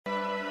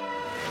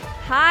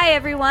Hi,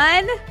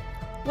 everyone.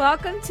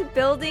 Welcome to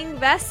Building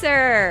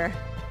Vesser.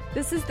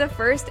 This is the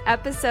first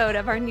episode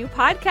of our new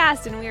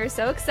podcast, and we are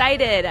so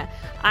excited.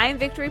 I'm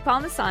Victory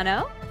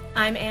Palmisano.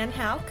 I'm Ann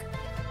Hauk.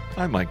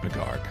 I'm Mike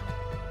McGarg.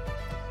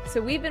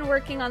 So we've been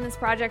working on this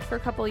project for a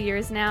couple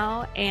years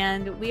now,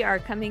 and we are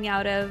coming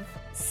out of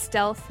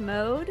stealth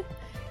mode,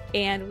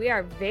 and we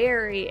are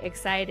very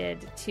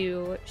excited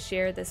to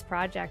share this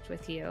project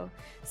with you.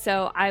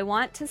 So I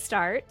want to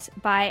start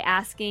by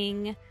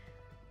asking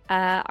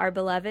our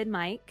beloved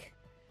Mike,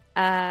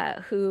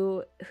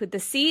 who the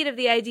seed of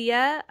the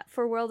idea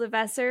for World of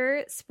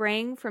Vesser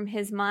sprang from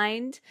his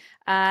mind,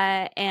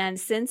 and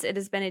since it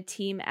has been a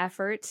team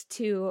effort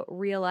to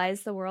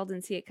realize the world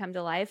and see it come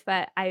to life.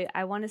 But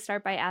I want to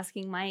start by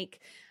asking Mike,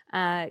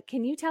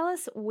 can you tell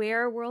us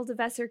where World of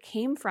Vesser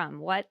came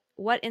from? What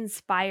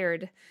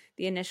inspired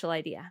the initial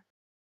idea?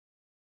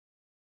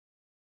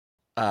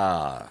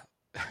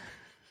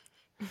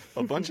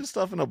 A bunch of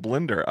stuff in a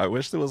blender. I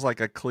wish there was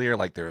like a clear,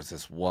 like there was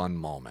this one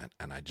moment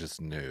and I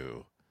just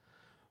knew,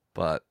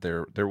 but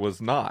there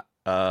was not.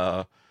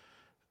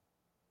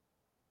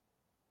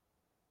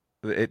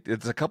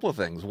 It's a couple of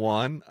things.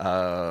 One,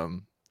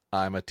 I'm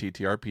a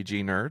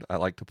TTRPG nerd. I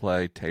like to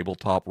play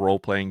tabletop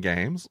role-playing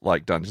games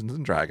like Dungeons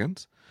and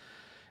Dragons,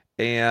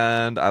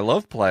 and I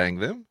love playing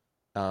them.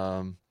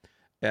 And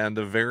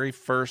the very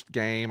first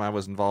game I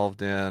was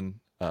involved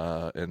in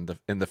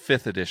the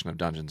fifth edition of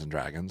Dungeons and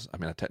Dragons. I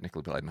mean, I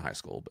technically played in high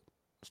school, but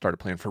started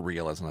playing for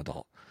real as an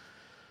adult.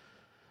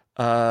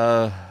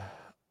 I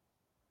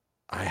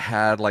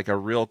had like a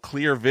real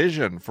clear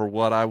vision for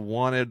what I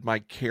wanted my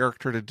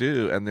character to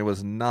do, and there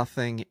was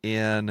nothing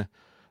in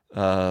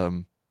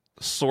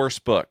source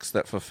books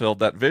that fulfilled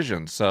that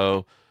vision.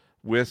 So,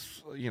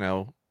 with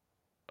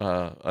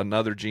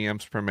another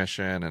GM's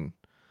permission, and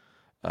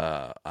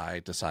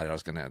I decided I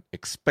was going to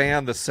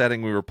expand the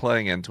setting we were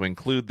playing in to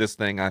include this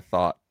thing I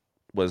thought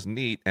was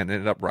neat, and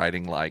ended up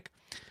writing like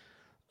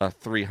a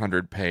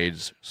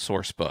 300-page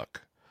source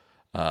book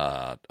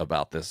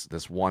about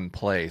this one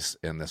place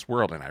in this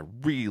world, and I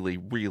really,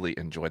 really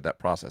enjoyed that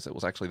process. It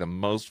was actually the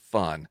most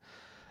fun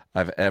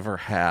I've ever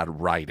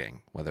had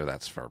writing, whether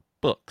that's for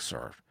books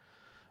or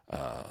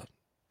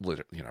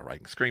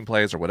writing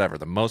screenplays or whatever.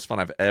 The most fun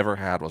I've ever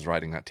had was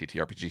writing that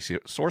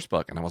TTRPG source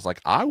book, and I was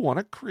like, I want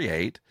to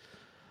create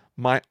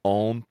my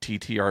own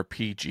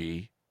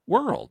TTRPG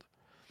world.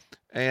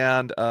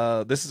 And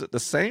this is at the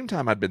same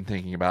time I'd been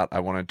thinking about I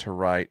wanted to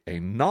write a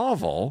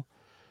novel,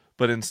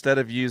 but instead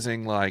of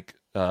using like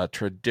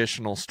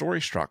traditional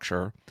story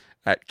structure,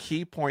 at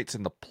key points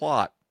in the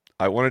plot,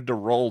 I wanted to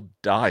roll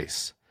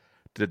dice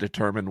to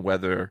determine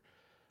whether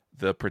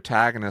the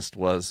protagonist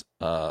was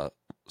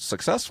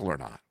successful or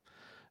not.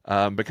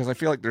 Because I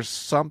feel like there's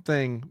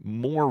something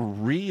more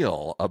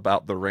real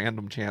about the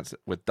random chance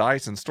with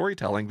dice and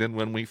storytelling than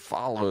when we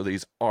follow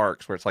these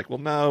arcs where it's like, well,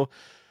 no,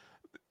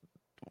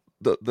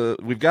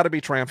 we've got to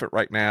be triumphant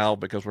right now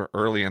because we're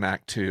early in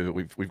Act 2.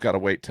 We've got to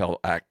wait till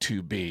Act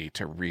 2B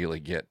to really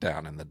get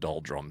down in the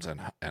doldrums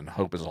and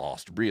hope is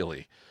lost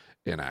really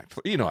in Act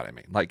 3. You know what I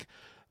mean? Like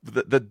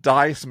the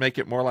dice make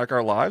it more like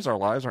our lives. Our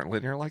lives aren't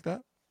linear like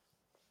that.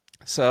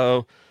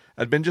 So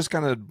I'd been just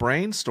kind of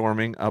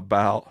brainstorming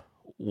about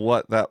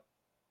what that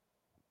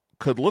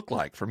could look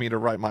like for me to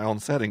write my own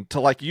setting, to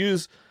like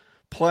use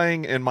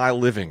playing in my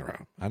living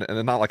room and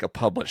not like a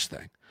published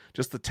thing.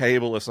 Just the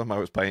table, if somebody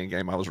was playing a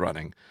game I was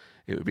running,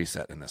 it would be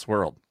set in this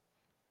world.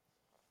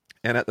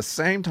 And at the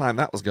same time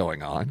that was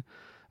going on,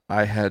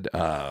 I had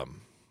I'd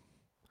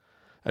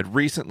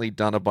recently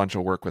done a bunch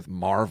of work with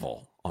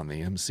Marvel on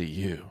the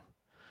MCU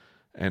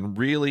and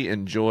really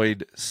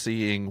enjoyed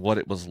seeing what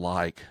it was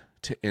like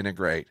to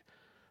integrate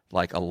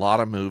like a lot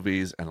of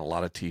movies and a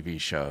lot of TV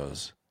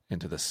shows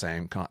into the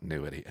same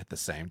continuity at the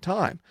same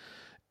time.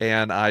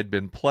 And I'd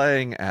been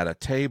playing at a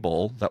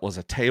table that was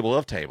a table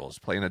of tables,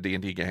 playing a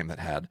D&D game that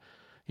had,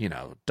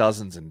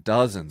 dozens and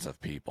dozens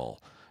of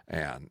people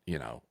and,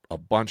 a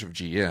bunch of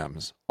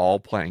GMs all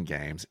playing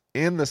games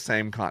in the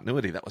same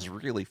continuity. That was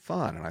really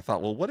fun. And I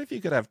thought, well, what if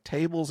you could have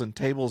tables and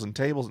tables and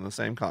tables in the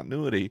same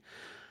continuity,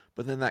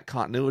 but then that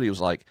continuity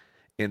was like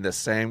in the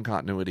same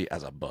continuity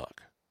as a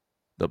book?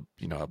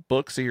 A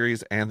book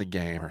series and the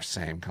game are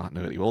same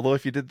continuity. Although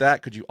if you did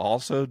that, could you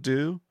also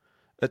do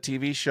a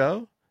TV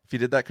show? If you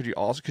did that,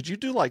 could you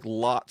do like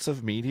lots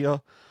of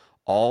media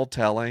all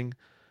telling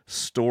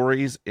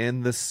stories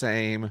in the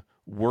same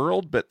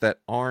world, but that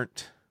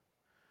aren't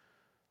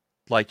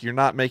like, you're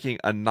not making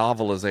a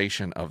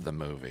novelization of the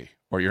movie,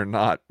 or you're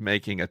not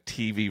making a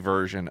TV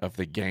version of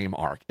the game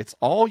arc. It's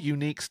all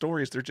unique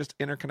stories. They're just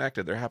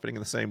interconnected. They're happening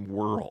in the same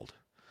world.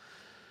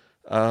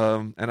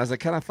 And as I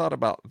kind of thought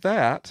about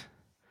that,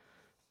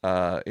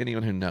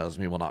 anyone who knows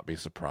me will not be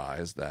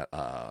surprised that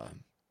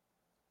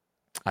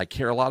I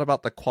care a lot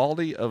about the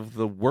quality of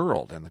the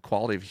world and the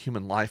quality of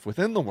human life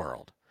within the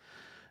world.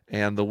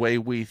 And the way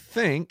we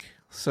think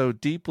so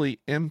deeply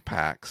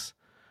impacts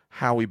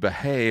how we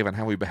behave, and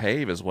how we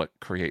behave is what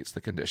creates the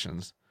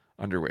conditions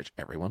under which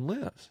everyone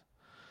lives.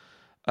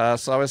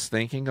 So I was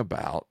thinking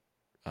about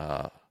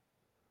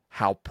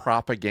how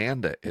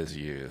propaganda is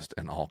used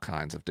in all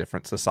kinds of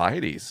different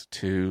societies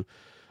to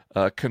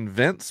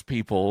convince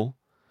people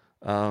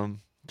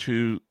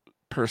to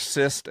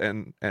persist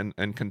and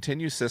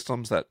continue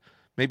systems that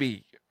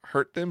maybe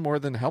hurt them more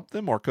than help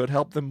them, or could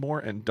help them more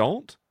and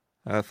don't.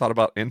 I thought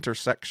about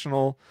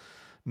intersectional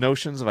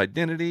notions of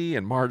identity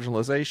and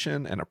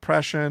marginalization and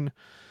oppression.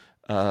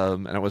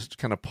 And I was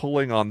kind of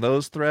pulling on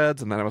those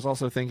threads. And then I was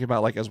also thinking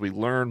about, like, as we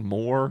learn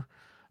more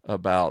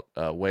about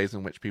ways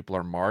in which people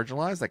are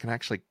marginalized, that can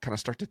actually kind of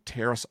start to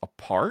tear us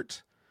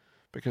apart,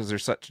 because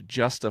there's such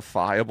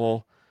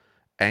justifiable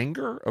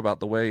anger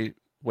about the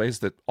ways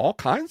that all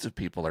kinds of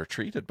people are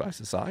treated by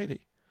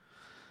society.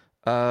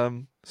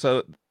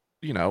 So,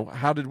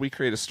 how did we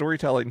create a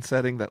storytelling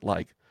setting that,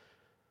 like,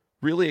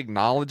 really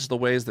acknowledge the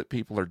ways that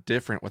people are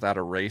different without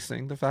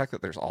erasing the fact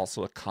that there's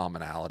also a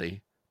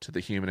commonality to the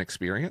human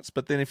experience?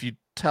 But then if you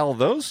tell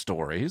those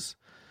stories,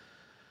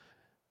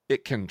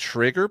 it can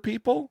trigger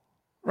people,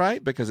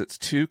 right? Because it's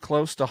too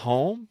close to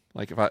home.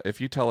 Like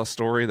if you tell a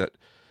story that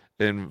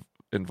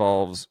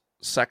involves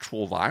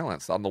sexual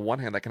violence, on the one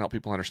hand, that can help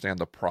people understand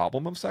the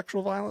problem of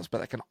sexual violence, but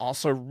that can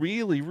also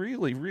really,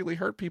 really, really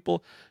hurt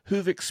people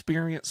who've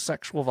experienced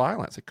sexual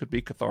violence. It could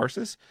be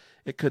catharsis.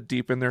 It could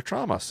deepen their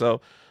trauma.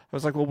 So I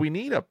was like, well, we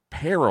need a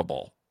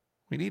parable.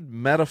 We need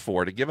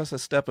metaphor to give us a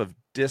step of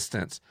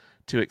distance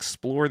to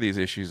explore these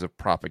issues of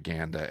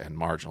propaganda and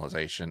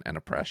marginalization and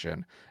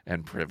oppression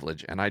and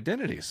privilege and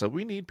identity. So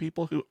we need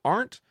people who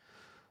aren't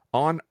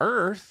on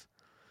Earth,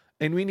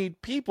 and we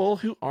need people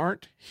who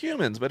aren't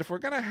humans. But if we're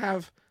going to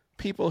have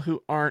people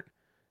who aren't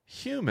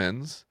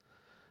humans,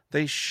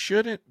 they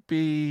shouldn't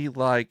be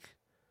like,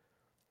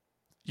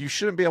 you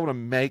shouldn't be able to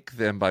make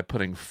them by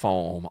putting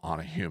foam on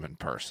a human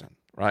person,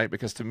 right?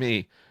 Because to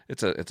me,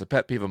 it's a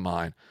pet peeve of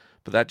mine,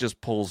 but that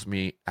just pulls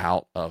me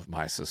out of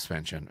my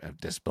suspension of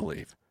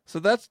disbelief. So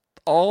that's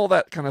all.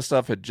 That kind of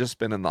stuff had just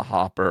been in the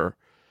hopper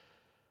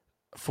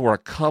for a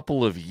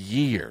couple of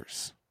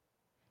years.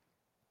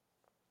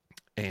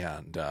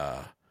 And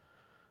I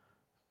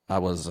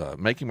was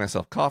making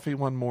myself coffee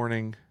one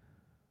morning,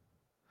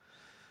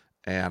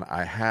 and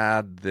I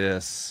had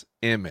this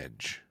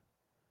image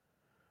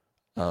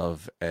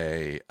of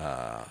a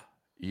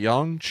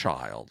young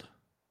child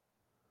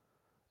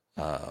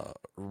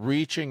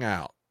reaching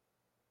out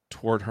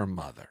toward her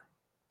mother,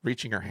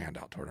 reaching her hand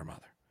out toward her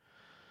mother.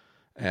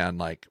 And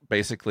like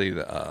basically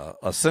a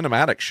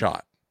cinematic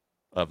shot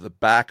of the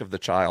back of the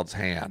child's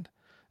hand.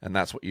 And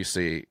that's what you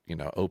see,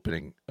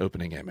 opening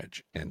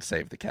image in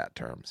Save the Cat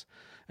terms.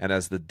 And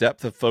as the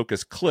depth of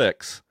focus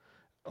clicks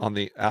on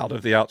the out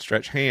of the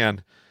outstretched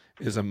hand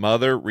is a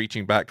mother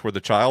reaching back toward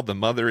the child. The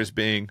mother is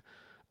being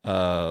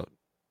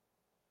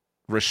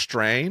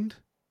restrained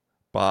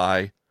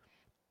by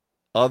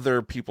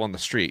other people on the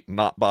street,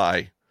 not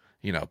by,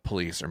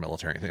 police or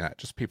military or anything like that,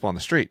 just people on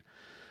the street.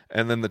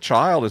 And then the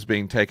child is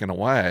being taken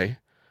away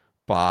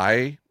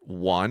by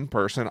one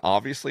person,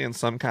 obviously in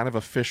some kind of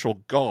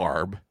official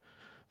garb,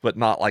 but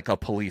not like a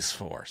police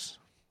force.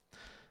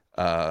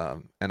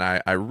 And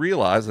I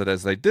realized that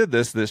as they did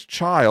this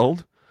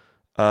child,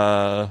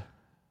 her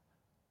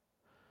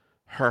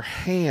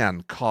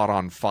hand caught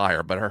on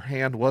fire, but her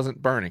hand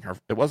wasn't burning her.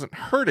 It wasn't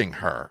hurting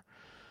her,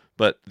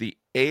 but the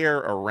air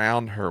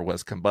around her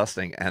was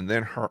combusting, and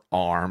then her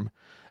arm,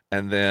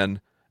 and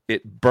then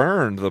it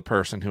burned the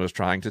person who was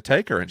trying to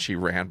take her, and she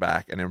ran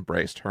back and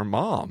embraced her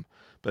mom.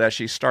 But as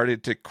she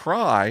started to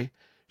cry,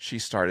 she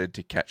started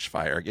to catch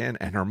fire again,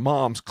 and her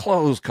mom's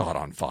clothes caught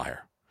on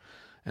fire.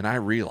 And I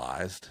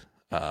realized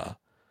that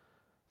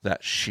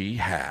she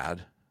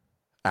had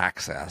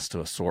access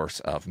to a source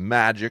of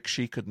magic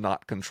she could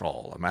not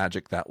control, a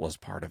magic that was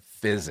part of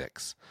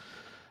physics.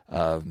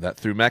 That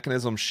through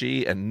mechanisms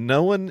she and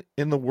no one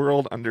in the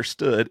world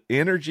understood,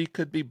 energy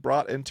could be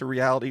brought into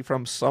reality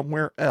from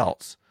somewhere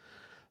else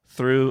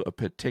through a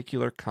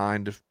particular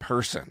kind of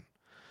person,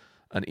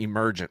 an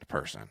emergent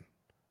person,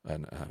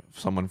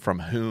 someone from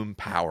whom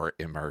power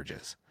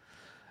emerges.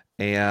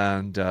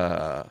 And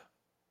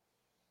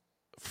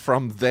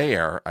from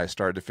there, I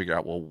started to figure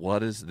out, well, what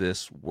does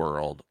this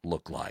world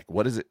look like?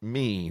 What does it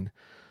mean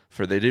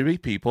for there to be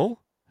people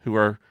who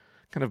are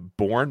kind of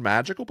born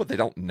magical, but they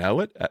don't know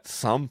it? At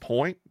some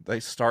point, they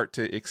start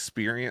to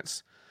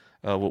experience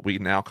what we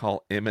now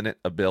call imminent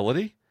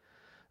ability.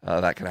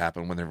 That could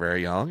happen when they're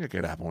very young. It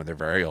could happen when they're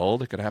very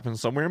old. It could happen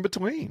somewhere in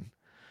between.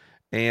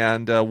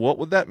 And what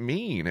would that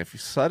mean if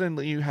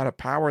suddenly you had a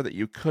power that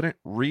you couldn't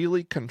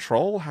really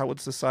control? How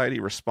would society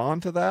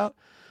respond to that?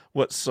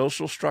 What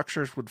social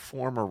structures would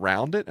form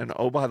around it? And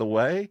oh, by the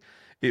way,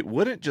 it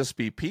wouldn't just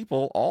be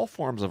people. All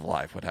forms of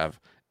life would have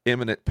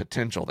imminent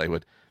potential. They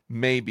would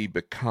maybe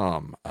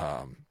become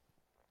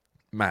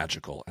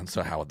magical. And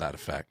so how would that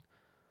affect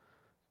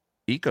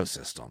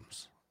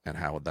ecosystems? And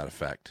how would that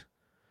affect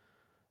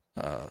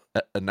a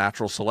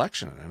natural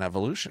selection and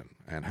evolution?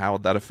 And how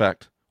would that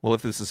affect, well,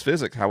 if this is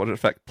physics, how would it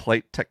affect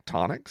plate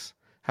tectonics?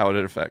 How would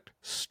it affect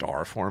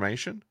star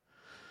formation?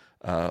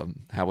 How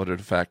would it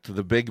affect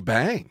the Big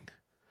Bang?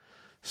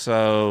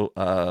 So,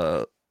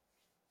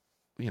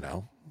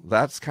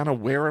 that's kind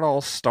of where it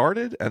all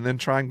started, and then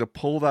trying to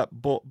pull that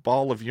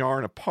ball of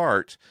yarn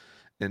apart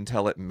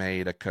until it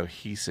made a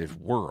cohesive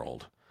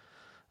world.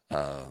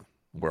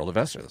 World of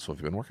Vesser. That's what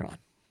we've been working on.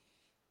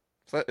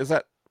 Is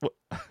that what?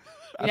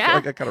 I feel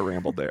like I kind of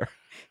rambled there.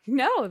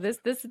 No, this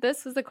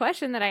was the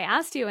question that I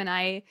asked you, and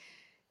I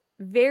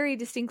very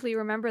distinctly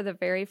remember the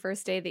very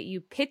first day that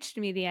you pitched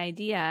me the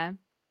idea,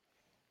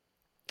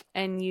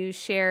 and you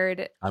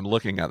shared. I'm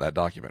looking at that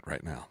document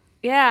right now.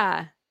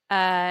 Yeah,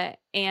 and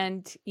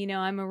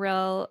I'm a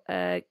real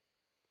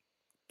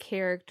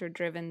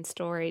character-driven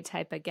story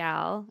type of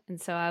gal, and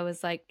so I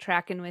was like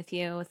tracking with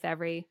you with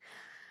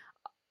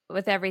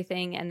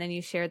everything, and then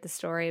you shared the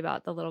story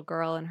about the little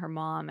girl and her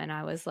mom, and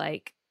I was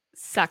like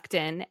sucked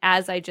in,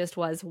 as I just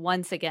was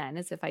once again,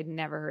 as if I'd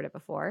never heard it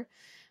before.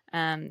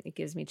 It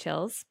gives me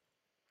chills.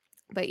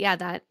 But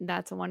yeah,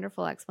 that's a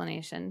wonderful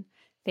explanation.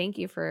 Thank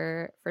you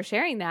for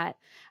sharing that.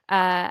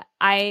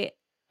 I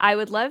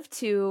would love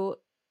to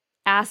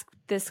ask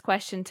this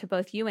question to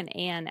both you and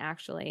Anne,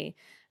 actually.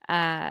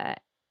 As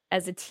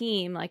a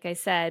team, like I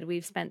said,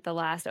 we've spent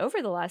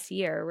over the last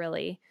year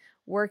really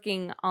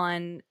working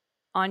on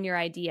your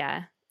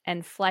idea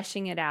and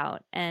fleshing it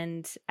out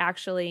and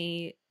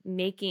actually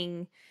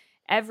making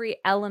every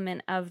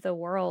element of the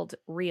world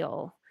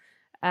real.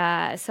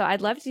 So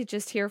I'd love to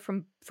just hear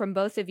from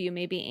both of you.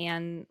 Maybe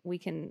Anne, we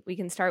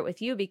can start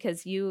with you,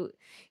 because you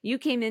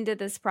came into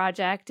this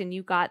project and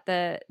you got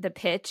the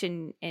pitch,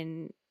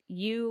 and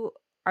you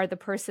are the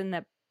person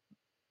that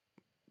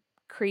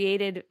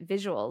created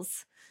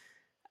visuals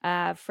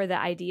for the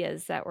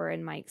ideas that were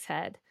in Mike's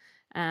head.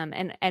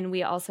 And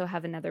we also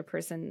have another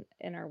person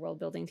in our world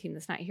building team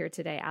that's not here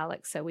today,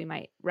 Alex. So we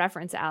might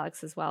reference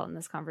Alex as well in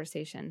this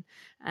conversation,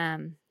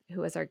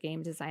 who is our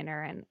game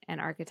designer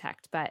and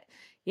architect. But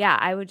yeah,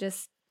 I would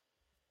just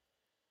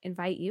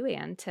invite you,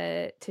 Anne,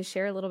 to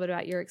share a little bit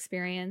about your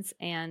experience,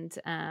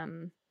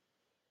 and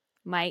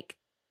Mike,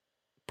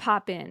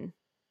 pop in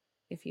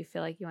if you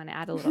feel like you want to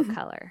add a little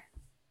color.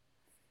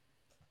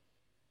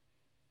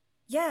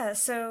 Yeah,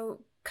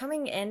 so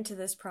coming into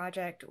this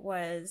project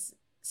was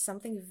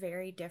something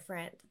very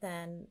different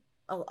than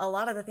a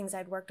lot of the things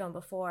I'd worked on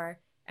before.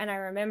 And I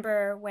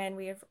remember when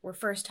we were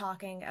first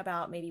talking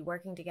about maybe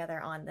working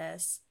together on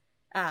this,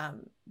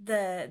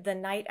 the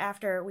night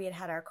after we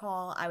had our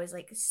call, I was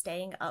like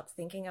staying up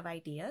thinking of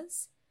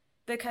ideas,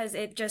 because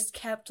it just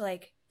kept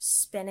like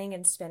spinning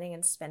and spinning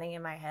and spinning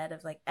in my head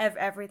of like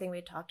everything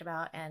we talked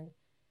about, and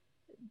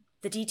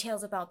the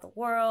details about the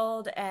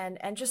world, and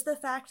just the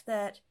fact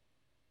that,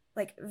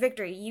 like,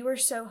 Victory, you were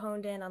so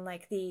honed in on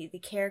like the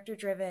character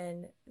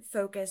driven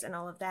focus and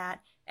all of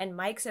that, and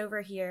Mike's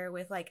over here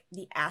with like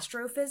the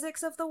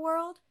astrophysics of the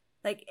world.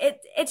 Like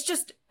it's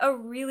just a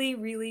really,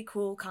 really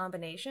cool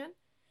combination.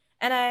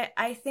 And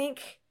I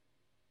think,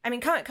 I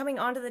mean, coming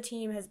onto the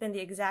team has been the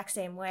exact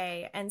same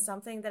way, and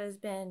something that has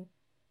been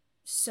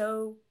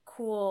so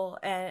cool,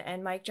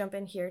 and Mike, jump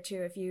in here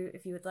too if you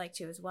would like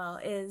to as well,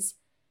 is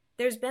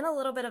there's been a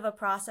little bit of a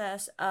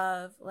process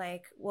of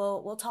like,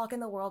 we'll talk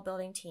in the world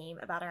building team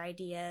about our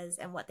ideas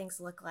and what things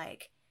look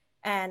like,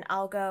 and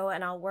I'll go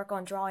and I'll work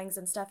on drawings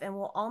and stuff, and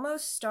we'll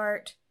almost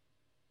start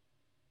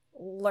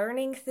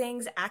learning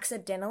things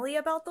accidentally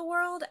about the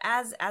world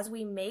as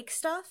we make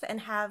stuff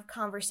and have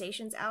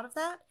conversations out of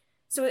that.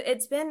 So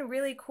it's been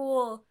really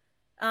cool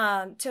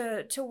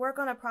to work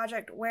on a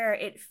project where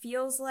it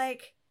feels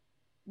like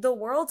the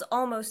world's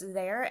almost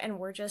there and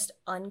we're just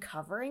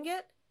uncovering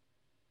it,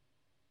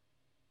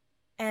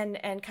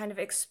 and kind of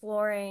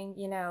exploring,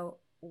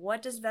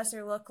 what does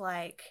Vesser look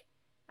like?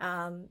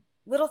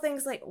 Little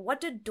things like, what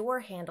do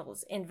door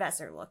handles in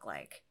Vesser look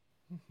like?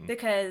 Mm-hmm.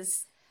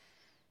 Because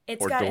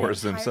it's got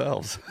doors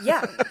themselves.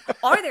 Yeah,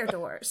 are there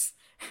doors?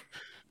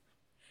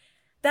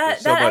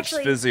 There's so much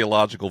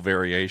physiological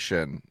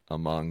variation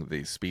among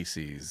the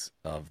species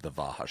of the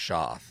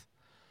Vahashath,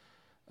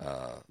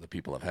 the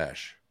people of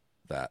Hesh,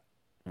 that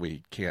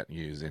we can't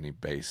use any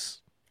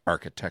base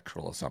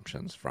architectural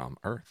assumptions from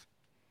Earth.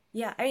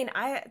 Yeah, I mean,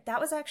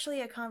 that was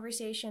actually a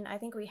conversation I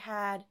think we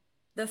had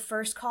the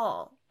first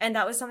call, and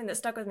that was something that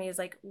stuck with me, is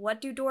like,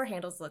 what do door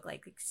handles look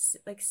like?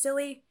 Like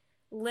silly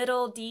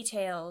little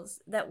details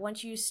that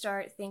once you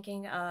start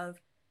thinking of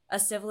a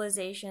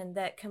civilization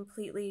that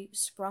completely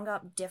sprung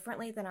up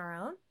differently than our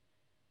own,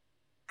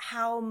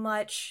 how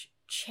much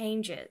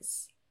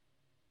changes.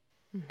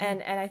 Mm-hmm.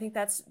 And I think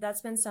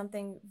that's been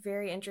something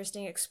very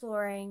interesting,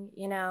 exploring,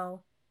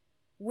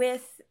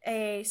 with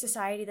a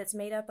society that's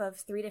made up of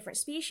 3 different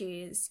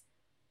species,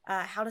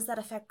 how does that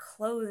affect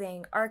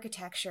clothing,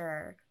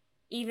 architecture,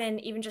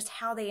 even just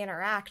how they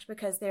interact?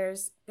 Because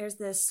there's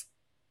this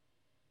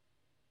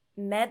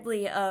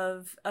medley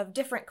of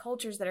different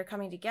cultures that are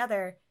coming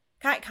together,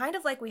 kind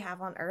of like we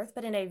have on Earth,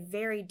 but in a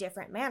very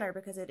different manner,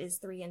 because it is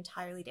 3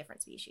 entirely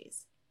different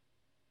species.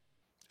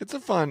 It's a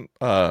fun,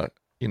 the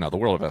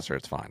world of Vesser,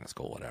 it's fine, it's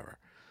cool, whatever.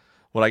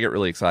 What I get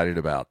really excited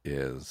about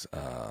is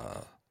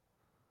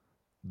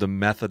the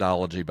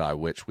methodology by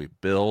which we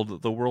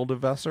build the world of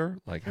Vesser.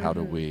 Like, how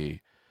do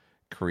we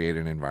create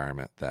an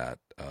environment that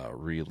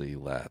really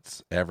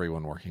lets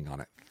everyone working on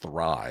it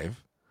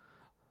thrive,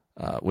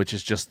 which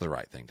is just the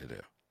right thing to do.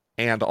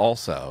 And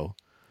also,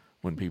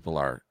 when people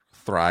are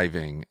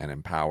thriving and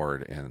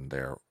empowered in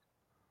their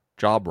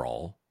job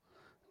role,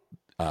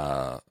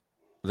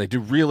 they do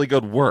really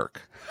good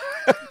work.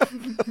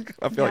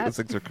 I feel like those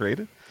things are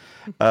created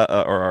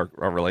or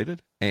are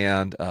related.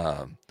 And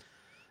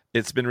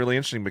it's been really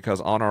interesting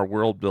because on our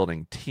world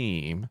building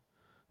team,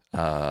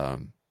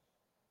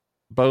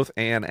 both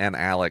Anne and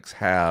Alex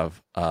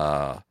have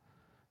a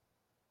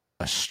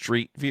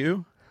street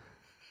view.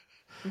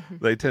 Mm-hmm.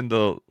 They tend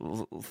to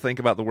think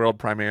about the world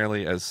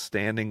primarily as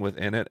standing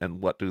within it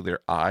and what do their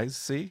eyes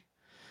see,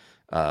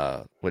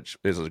 which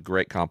is a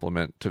great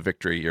compliment to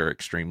Victory. You're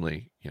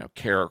extremely,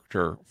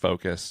 character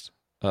focused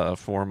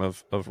form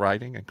of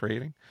writing and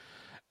creating.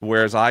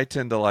 Whereas I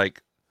tend to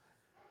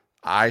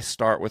I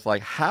start with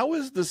how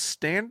is the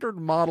standard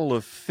model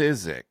of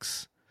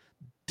physics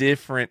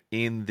different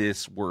in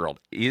this world?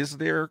 Is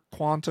there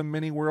quantum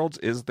mini worlds?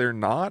 Is there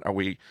not? Are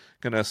we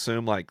going to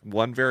assume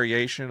one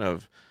variation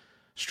of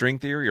string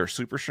theory or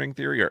superstring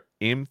theory or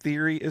M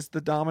theory is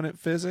the dominant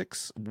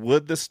physics?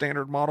 Would the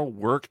standard model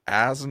work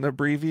as an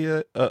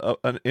abbreviate,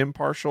 an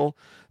impartial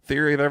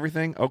theory of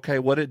everything? Okay,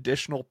 what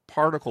additional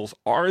particles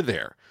are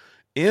there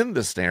in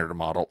the standard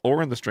model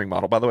or in the string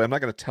model? By the way, I'm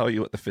not going to tell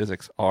you what the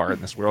physics are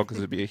in this world because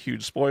it'd be a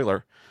huge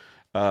spoiler.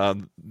 I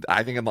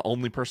think I'm the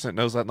only person that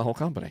knows that in the whole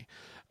company.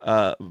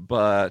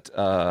 But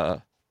I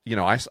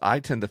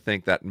tend to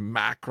think that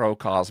macro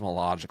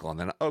cosmological, and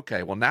then,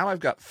 okay, well, now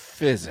I've got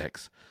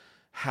physics.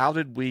 How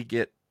did we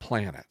get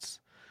planets?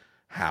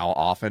 How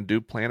often do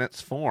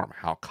planets form?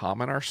 How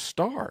common are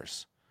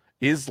stars?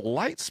 Is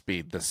light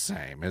speed the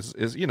same? Is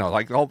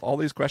all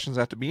these questions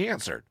have to be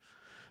answered,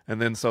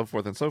 and then so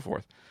forth and so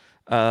forth.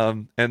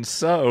 And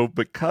so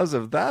because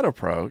of that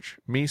approach,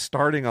 me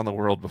starting on the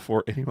world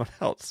before anyone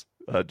else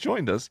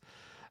joined us,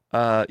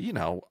 I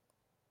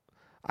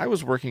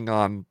was working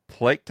on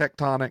plate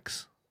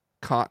tectonics,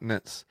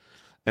 continents,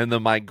 and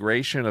the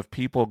migration of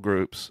people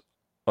groups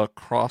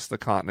across the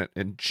continent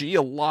in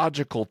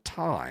geological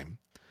time,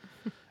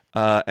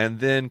 and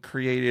then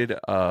created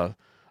a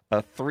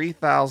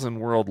 3,000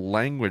 world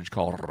language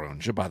called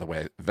Runja. By the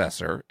way,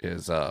 Vesser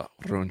is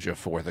Runja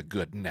for the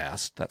good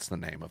nest. That's the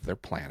name of their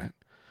planet.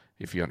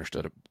 If you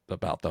understood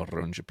about the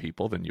Runja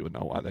people, then you would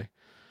know why they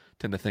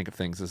tend to think of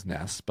things as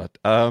nests. But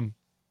I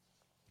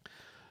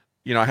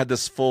had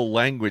this full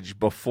language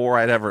before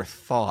I'd ever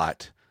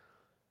thought,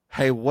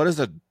 hey, what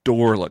does a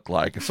door look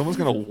like? If someone's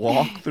going to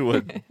walk through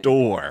a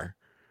door,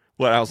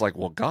 I was like,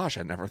 well, gosh,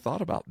 I never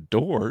thought about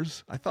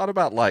doors. I thought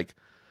about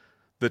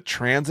the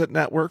transit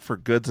network for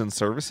goods and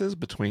services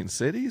between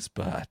cities,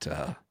 but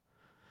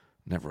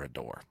never a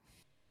door.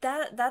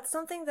 That's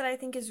something that I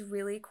think is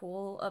really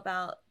cool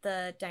about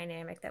the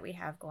dynamic that we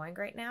have going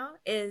right now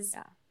is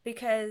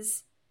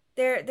because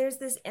there's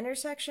this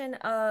intersection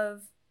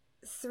of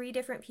three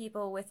different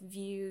people with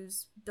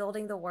views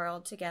building the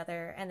world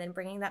together and then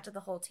bringing that to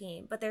the whole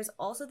team. But there's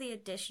also the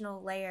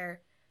additional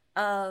layer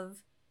of,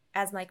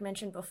 as Mike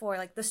mentioned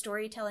before, the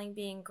storytelling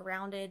being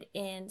grounded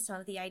in some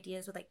of the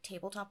ideas with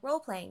tabletop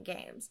role-playing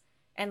games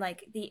and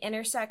the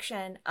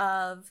intersection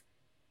of,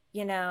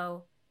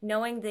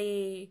 knowing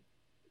the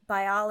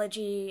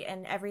biology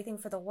and everything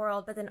for the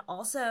world, but then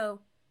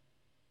also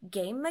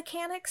game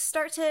mechanics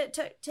start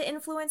to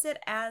influence it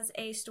as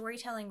a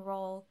storytelling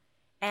role,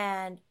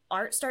 and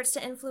art starts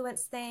to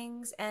influence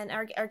things. And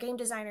our game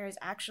designer is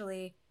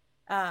actually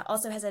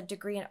also has a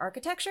degree in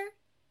architecture,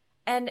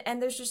 and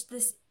there's just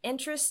this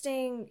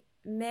interesting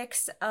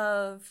mix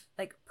of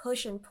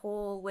push and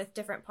pull with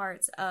different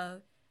parts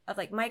of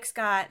Mike's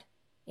got,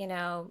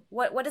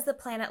 what does the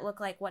planet look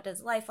like, what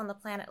does life on the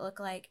planet look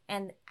like,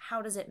 and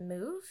how does it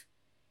move?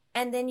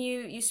 And then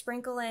you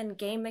sprinkle in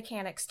game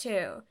mechanics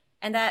too,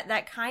 and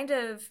that kind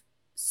of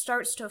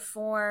starts to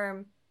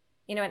form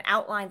an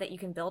outline that you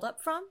can build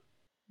up from.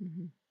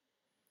 Mm-hmm.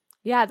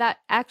 Yeah, that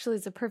actually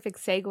is a perfect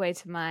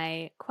segue to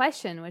my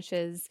question, which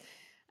is,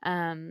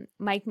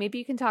 Mike, maybe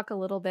you can talk a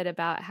little bit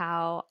about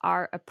how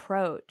our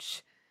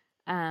approach,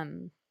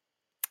 from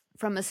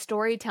a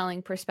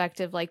storytelling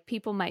perspective,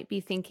 people might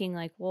be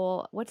thinking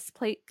well, what does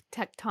plate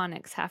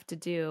tectonics have to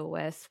do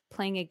with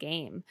playing a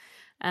game?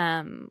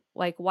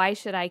 Why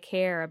should I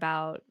care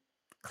about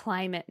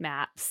climate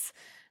maps?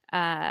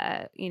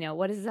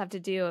 What does this have to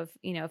do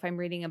if I'm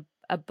reading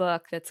a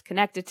book that's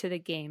connected to the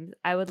game?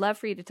 I would love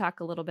for you to talk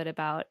a little bit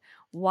about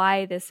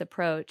why this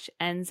approach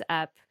ends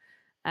up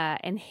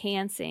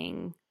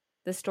enhancing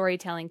the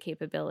storytelling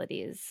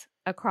capabilities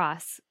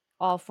across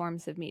all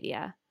forms of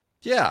media.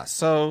 Yeah,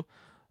 so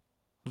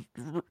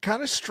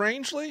kind of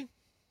strangely,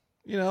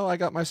 I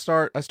got my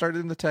start. I started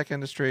in the tech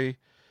industry,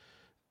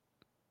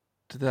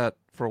 did that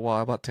for a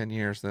while, about 10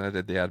 years. Then I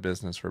did the ad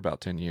business for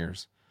about 10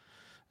 years.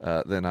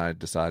 Then I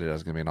decided I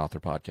was going to be an author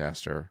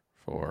podcaster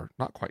for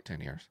not quite 10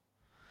 years.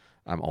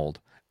 I'm old.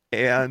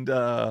 And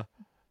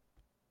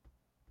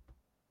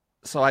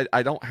so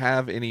I don't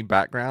have any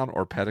background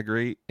or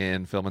pedigree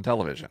in film and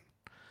television.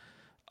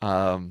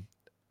 And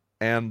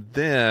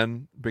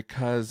then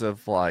because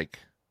of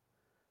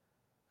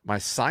my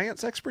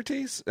science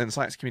expertise and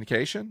science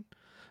communication,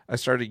 I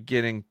started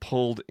getting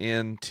pulled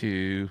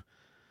into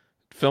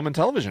film and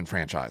television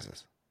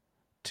franchises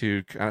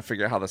to kind of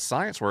figure out how the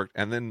science worked.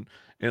 And then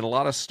in a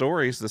lot of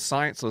stories, the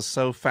science was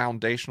so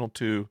foundational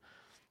to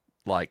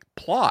like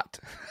plot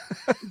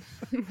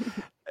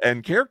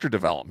and character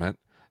development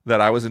that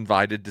I was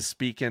invited to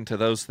speak into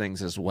those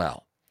things as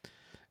well.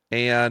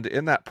 And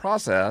in that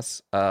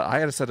process, I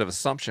had a set of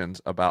assumptions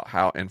about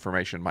how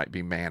information might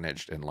be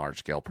managed in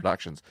large-scale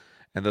productions.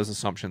 And those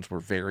assumptions were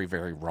very,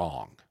 very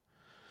wrong.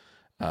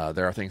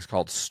 There are things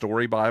called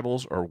story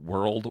Bibles or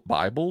world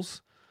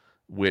Bibles,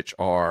 which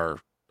are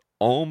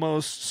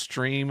almost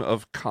stream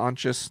of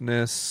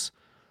consciousness,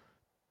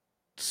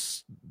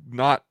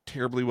 not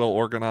terribly well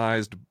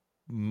organized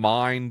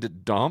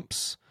mind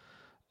dumps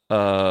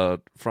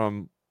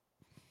from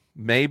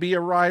maybe a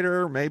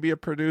writer, maybe a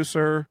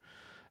producer,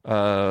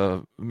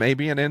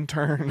 maybe an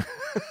intern.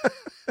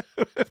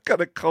 I've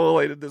kind of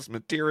collated this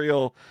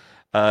material.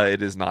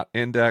 It is not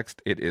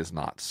indexed. It is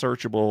not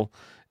searchable.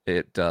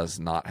 It does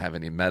not have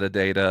any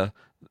metadata,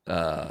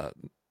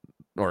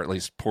 or at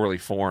least poorly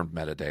formed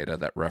metadata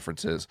that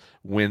references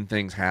when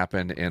things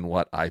happen in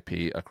what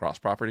IP across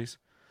properties.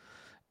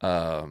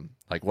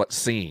 Like what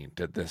scene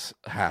did this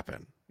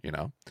happen, you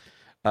know?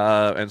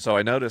 And so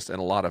I noticed in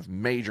a lot of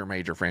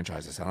major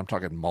franchises, and I'm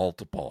talking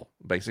multiple,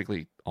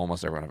 basically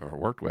almost everyone I've ever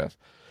worked with,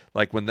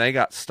 like when they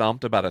got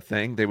stumped about a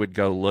thing, they would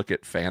go look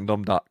at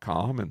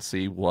fandom.com and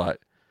see what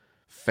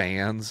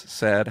fans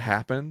said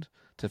happened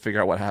to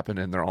figure out what happened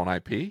in their own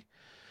IP.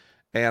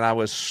 And I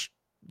was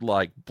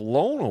like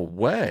blown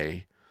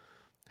away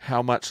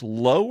how much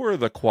lower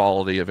the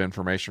quality of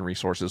information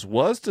resources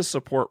was to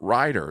support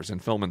writers in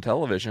film and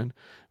television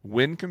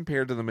when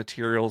compared to the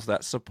materials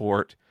that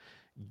support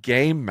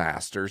game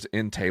masters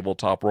in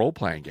tabletop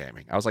role-playing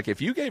gaming. I was like,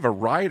 if you gave a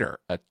writer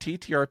a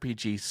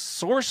TTRPG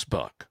source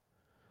book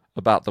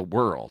about the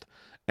world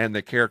and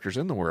the characters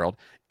in the world,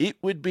 it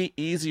would be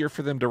easier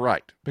for them to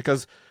write.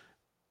 Because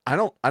I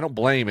don't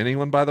blame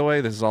anyone, by the way.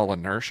 This is all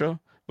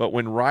inertia. But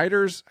when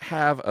writers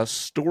have a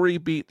story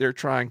beat they're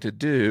trying to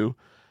do,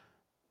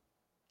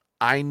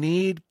 I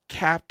need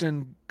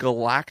Captain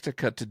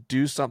Galactica to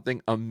do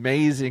something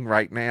amazing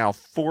right now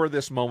for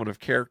this moment of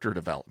character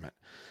development.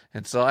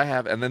 And so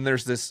and then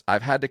there's this,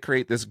 I've had to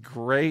create this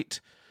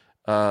great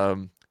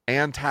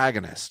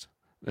antagonist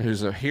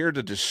who's here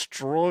to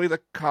destroy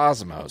the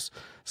cosmos.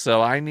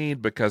 So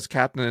because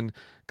Captain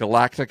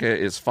Galactica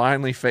is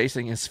finally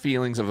facing his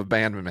feelings of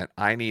abandonment,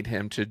 I need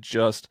him to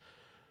just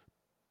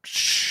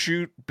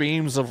shoot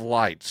beams of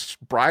light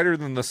brighter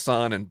than the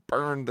sun and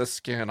burn the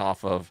skin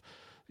off of,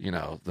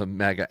 the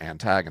mega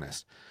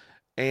antagonist.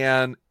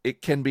 And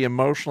it can be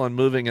emotional and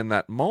moving in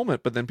that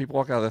moment, but then people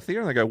walk out of the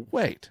theater and they go,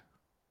 wait,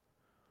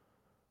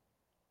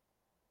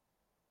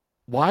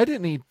 why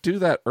didn't he do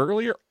that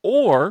earlier?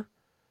 Or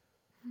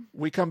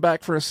we come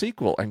back for a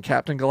sequel and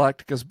Captain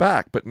Galactica's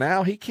back, but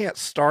now he can't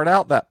start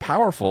out that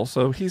powerful,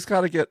 so he's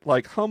got to get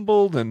like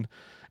humbled, and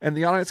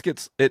the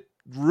audience it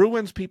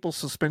ruins people's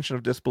suspension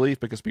of disbelief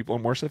because people are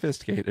more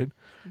sophisticated,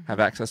 have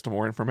access to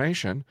more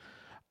information.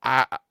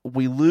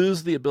 We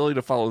lose the ability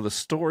to follow the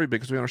story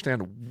because we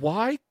understand,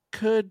 why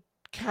could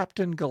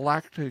Captain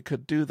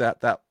Galactica do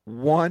that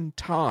one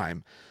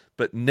time,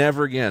 but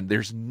never again?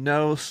 There's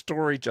no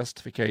story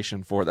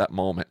justification for that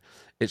moment.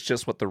 It's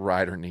just what the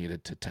writer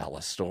needed to tell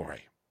a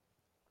story.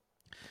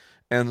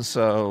 And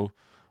so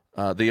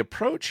the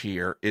approach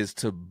here is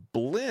to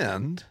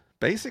blend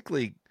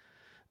basically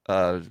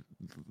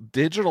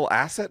digital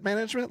asset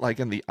management, like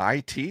in the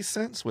IT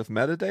sense with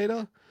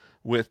metadata,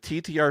 with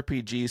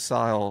TTRPG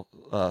style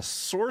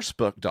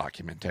sourcebook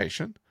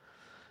documentation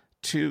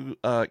to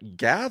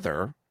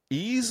gather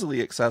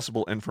easily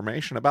accessible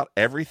information about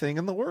everything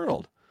in the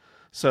world.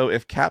 So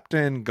if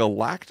Captain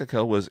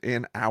Galactica was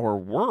in our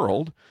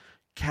world,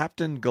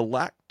 Captain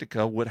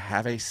Galactica would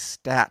have a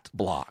stat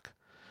block,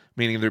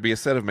 meaning there'd be a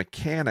set of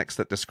mechanics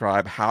that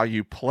describe how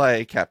you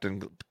play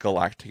Captain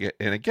Galactica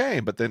in a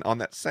game. But then on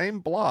that same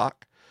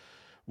block,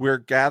 we're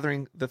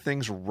gathering the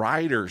things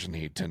writers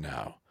need to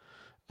know,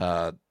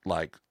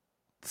 like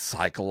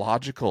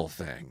psychological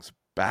things,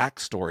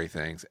 backstory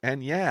things,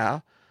 and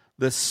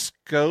the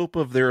scope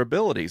of their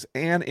abilities.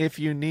 And if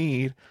you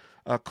need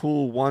a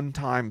cool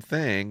one-time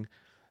thing,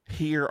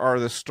 here are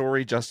the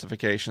story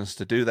justifications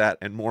to do that.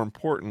 And more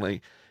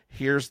importantly,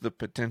 here's the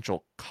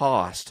potential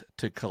cost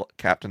to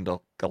Captain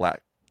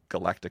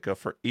Galactica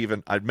for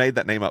even, I've made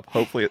that name up.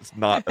 Hopefully it's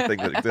not a thing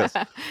that exists.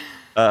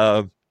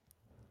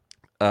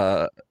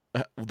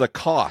 The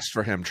cost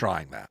for him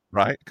trying that,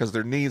 right? Because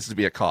there needs to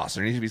be a cost.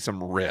 There needs to be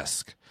some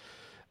risk.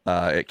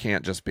 It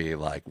can't just be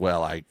like,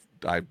 well, I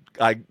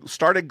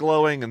started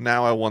glowing and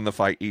now I won the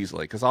fight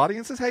easily, because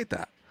audiences hate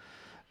that.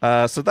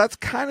 So that's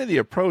kind of the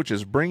approach,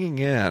 is bringing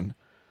in,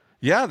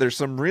 there's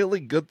some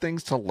really good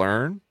things to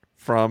learn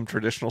from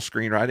traditional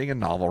screenwriting and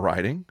novel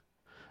writing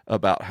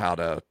about how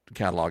to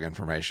catalog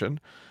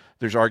information.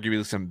 There's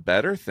arguably some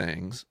better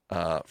things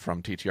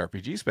from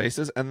TTRPG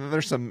spaces, and then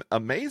there's some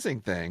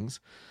amazing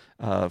things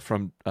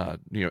from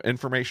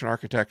information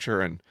architecture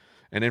and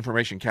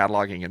information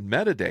cataloging and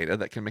metadata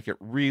that can make it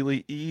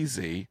really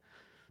easy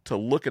to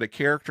look at a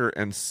character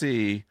and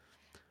see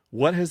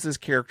what has this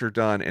character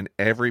done in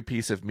every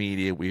piece of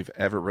media we've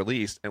ever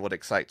released. And what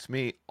excites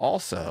me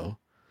also,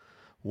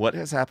 what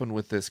has happened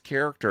with this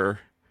character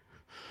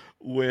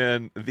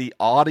when the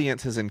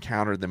audience has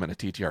encountered them in a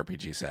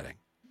TTRPG setting.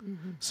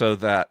 Mm-hmm. So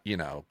that, you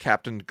know,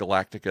 Captain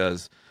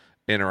Galactica's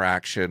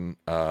interaction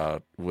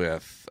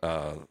with,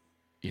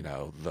 you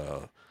know,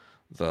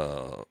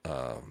 the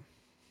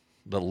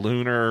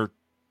lunar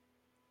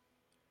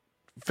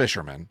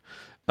fisherman,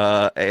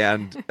 but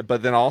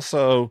then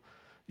also,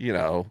 you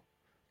know,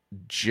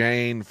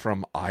 Jane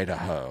from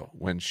Idaho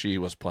when she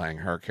was playing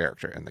her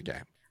character in the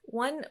game.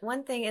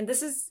 One thing, and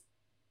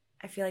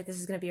I feel like this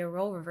is going to be a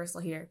role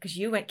reversal here because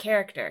you went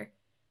character,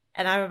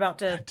 and I'm about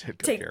to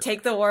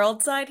take the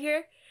world side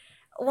here.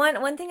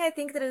 One thing I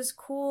think that is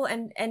cool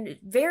and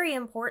very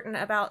important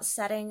about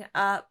setting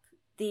up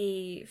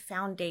the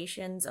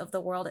foundations of the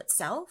world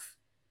itself,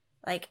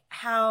 like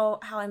how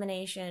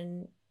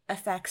emanation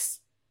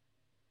affects,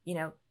 you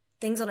know,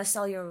 things on a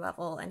cellular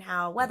level and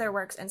how weather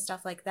works and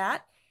stuff like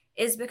that,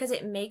 is because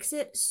it makes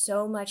it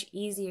so much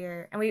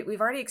easier. And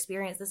we've already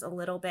experienced this a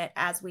little bit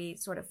as we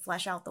sort of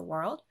flesh out the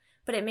world,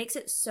 but it makes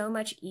it so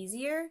much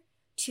easier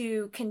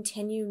to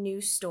continue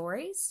new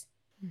stories.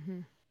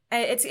 Mm-hmm.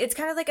 It's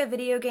kind of like a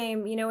video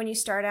game, you know, when you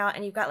start out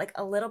and you've got like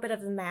a little bit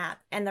of the map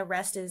and the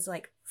rest is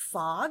like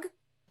fog.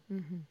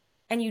 Mm-hmm.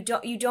 And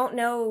you don't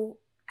know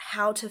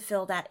how to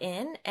fill that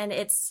in. And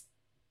it's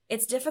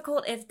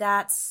difficult if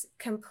that's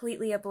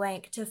completely a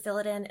blank to fill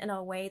it in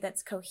a way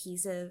that's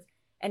cohesive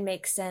and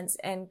makes sense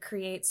and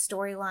create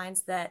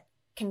storylines that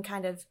can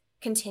kind of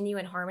continue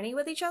in harmony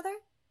with each other.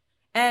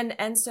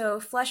 And so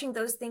fleshing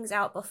those things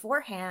out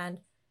beforehand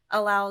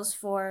allows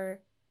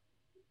for,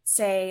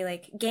 say,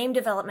 like game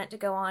development to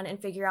go on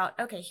and figure out,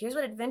 okay, here's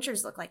what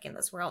adventures look like in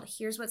this world.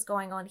 Here's what's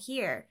going on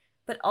here.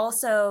 But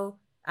also,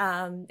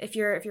 if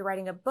you're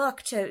writing a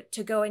book,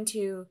 to go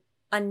into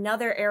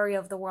another area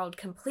of the world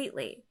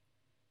completely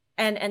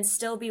and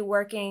still be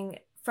working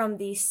from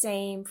the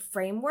same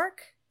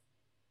framework.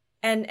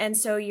 And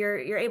so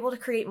you're able to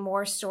create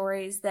more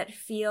stories that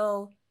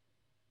feel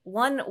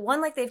one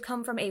like they've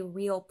come from a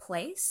real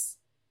place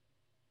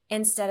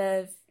instead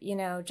of, you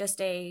know,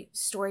 just a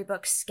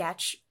storybook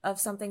sketch of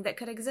something that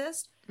could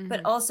exist, mm-hmm.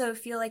 but also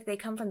feel like they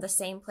come from the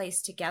same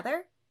place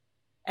together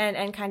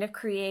and kind of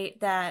create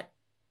that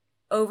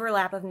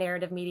overlap of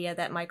narrative media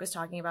that Mike was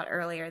talking about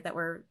earlier that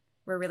we're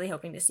really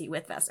hoping to see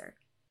with Vesser.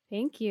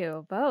 Thank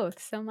you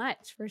both so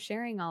much for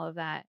sharing all of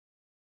that.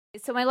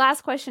 So my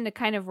last question to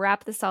kind of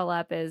wrap this all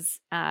up is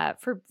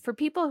for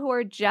people who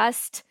are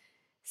just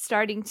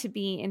starting to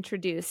be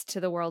introduced to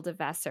the world of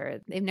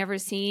Vesser. They've never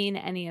seen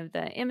any of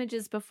the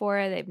images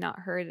before. They've not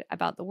heard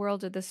about the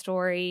world of the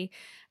story.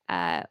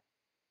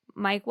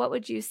 Mike, what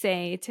would you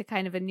say to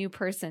kind of a new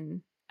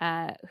person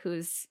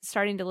who's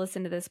starting to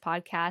listen to this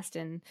podcast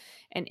and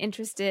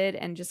interested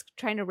and just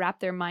trying to wrap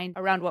their mind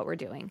around what we're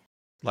doing?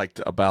 Like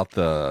about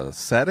the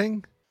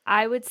setting?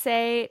 I would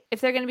say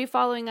if they're going to be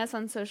following us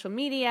on social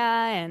media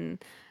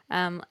and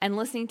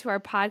listening to our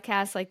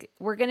podcast, like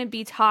we're going to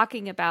be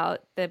talking about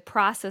the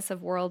process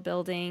of world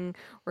building.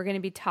 We're going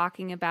to be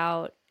talking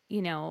about,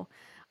 you know,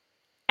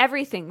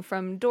 everything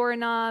from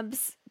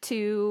doorknobs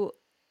to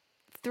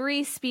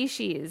 3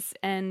 species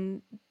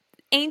and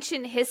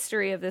ancient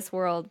history of this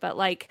world. But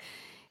like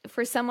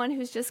for someone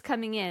who's just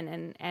coming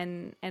in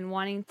and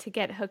wanting to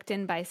get hooked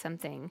in by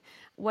something,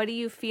 what do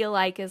you feel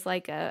like is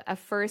like a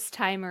first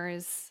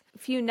timer's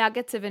few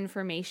nuggets of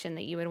information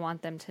that you would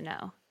want them to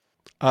know?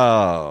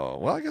 Oh,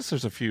 well, I guess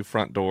there's a few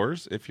front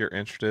doors if you're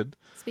interested.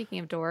 Speaking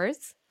of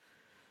doors.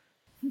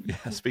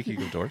 Yeah,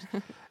 speaking of doors,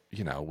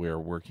 you know, we're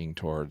working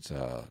towards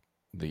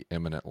the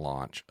imminent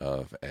launch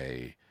of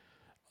a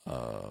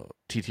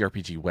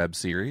TTRPG web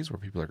series where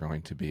people are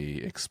going to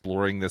be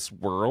exploring this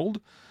world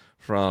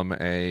from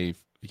a,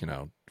 you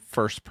know,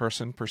 first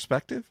person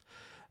perspective,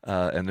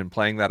 and then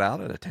playing that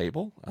out at a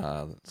table.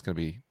 It's going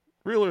to be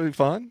really, really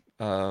fun.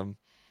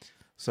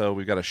 So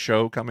we've got a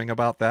show coming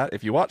about that.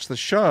 If you watch the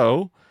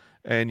show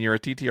and you're a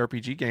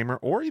TTRPG gamer,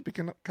 or you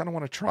kind of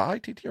want to try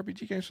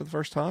TTRPG games for the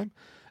first time,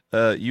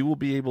 you will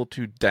be able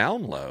to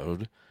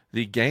download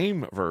the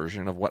game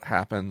version of what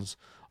happens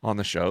on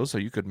the show. So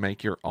you could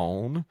make your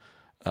own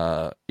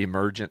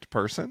emergent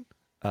person,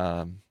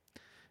 your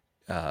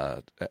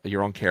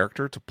own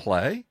character to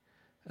play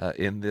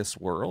in this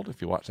world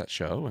if you watch that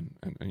show,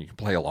 and you can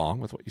play along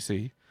with what you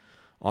see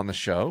on the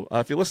show.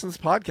 If you listen to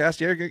this podcast,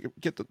 you're going to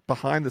get the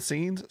behind the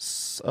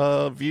scenes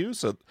view.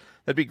 So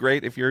that'd be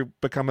great if you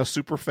become a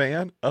super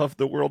fan of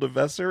the world of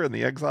Vesser and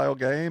the Exile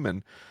game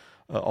and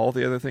all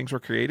the other things we're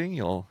creating.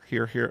 You'll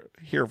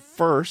hear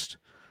first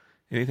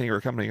anything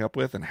we're coming up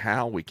with and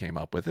how we came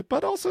up with it.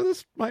 But also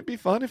this might be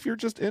fun if you're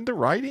just into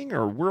writing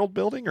or world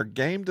building or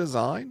game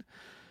design,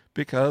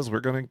 because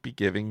we're going to be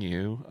giving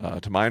you,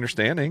 to my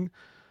understanding,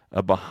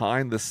 a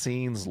behind the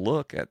scenes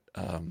look at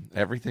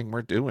everything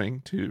we're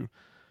doing to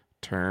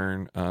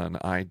turn an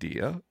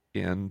idea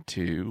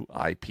into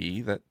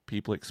IP that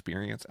people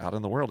experience out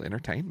in the world,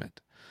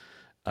 entertainment.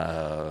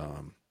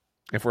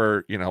 if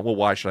we're, well,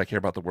 why should I care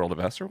about the world of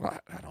Vesser? Well,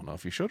 I don't know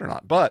if you should or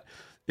not. But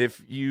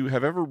if you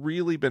have ever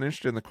really been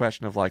interested in the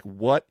question of like,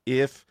 what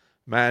if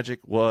magic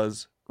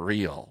was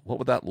real? What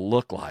would that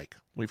look like?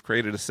 We've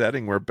created a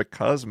setting where,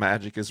 because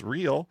magic is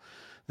real,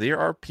 there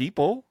are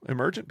people,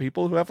 emergent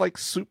people, who have like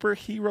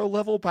superhero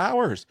level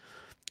powers.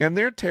 And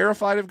they're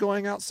terrified of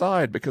going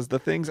outside because the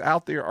things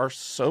out there are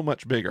so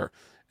much bigger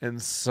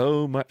and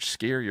so much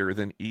scarier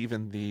than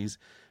even these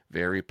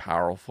very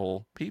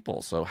powerful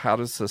people. So how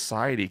does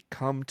society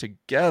come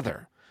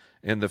together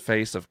in the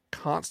face of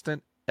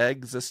constant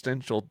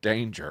existential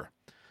danger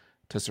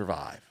to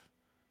survive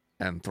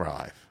and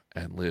thrive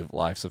and live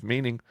lives of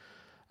meaning?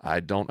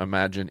 I don't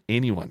imagine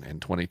anyone in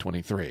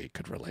 2023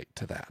 could relate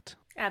to that.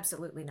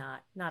 Absolutely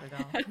not. Not at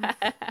all.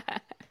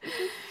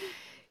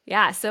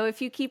 Yeah, so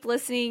if you keep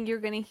listening, you're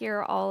going to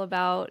hear all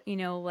about,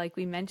 like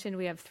we mentioned,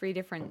 we have 3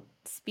 different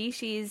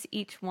species.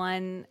 Each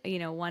one,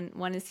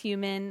 one is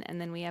human,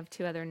 and then we have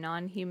 2 other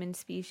non-human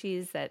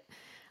species that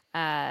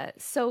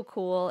so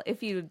cool.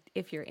 If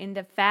you're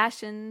into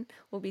fashion,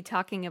 we'll be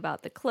talking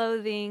about the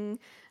clothing.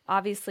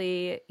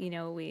 Obviously,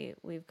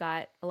 we've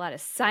got a lot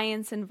of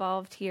science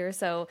involved here,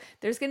 so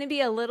there's going to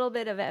be a little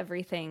bit of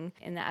everything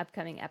in the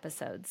upcoming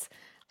episodes.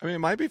 I mean, it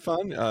might be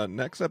fun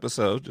next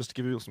episode, just to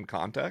give you some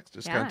context,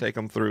 just kind of take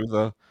them through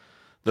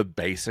the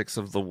basics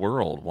of the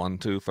world, 1,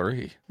 2,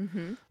 3,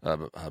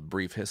 a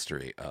brief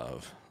history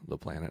of the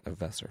planet of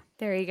Vesser.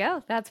 There you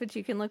go. That's what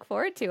you can look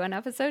forward to on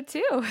episode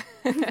 2.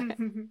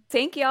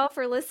 Thank you all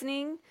for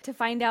listening. To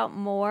find out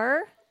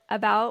more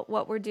about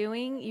what we're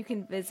doing, you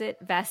can visit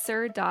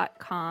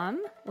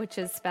Vesser.com, which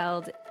is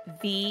spelled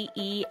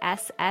VESSER.com.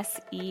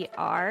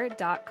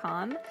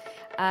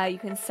 You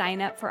can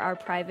sign up for our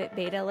private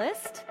beta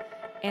list.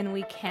 And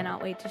we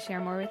cannot wait to share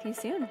more with you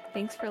soon.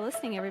 Thanks for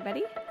listening,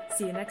 everybody.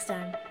 See you next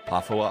time.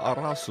 Pafua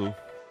Arasu.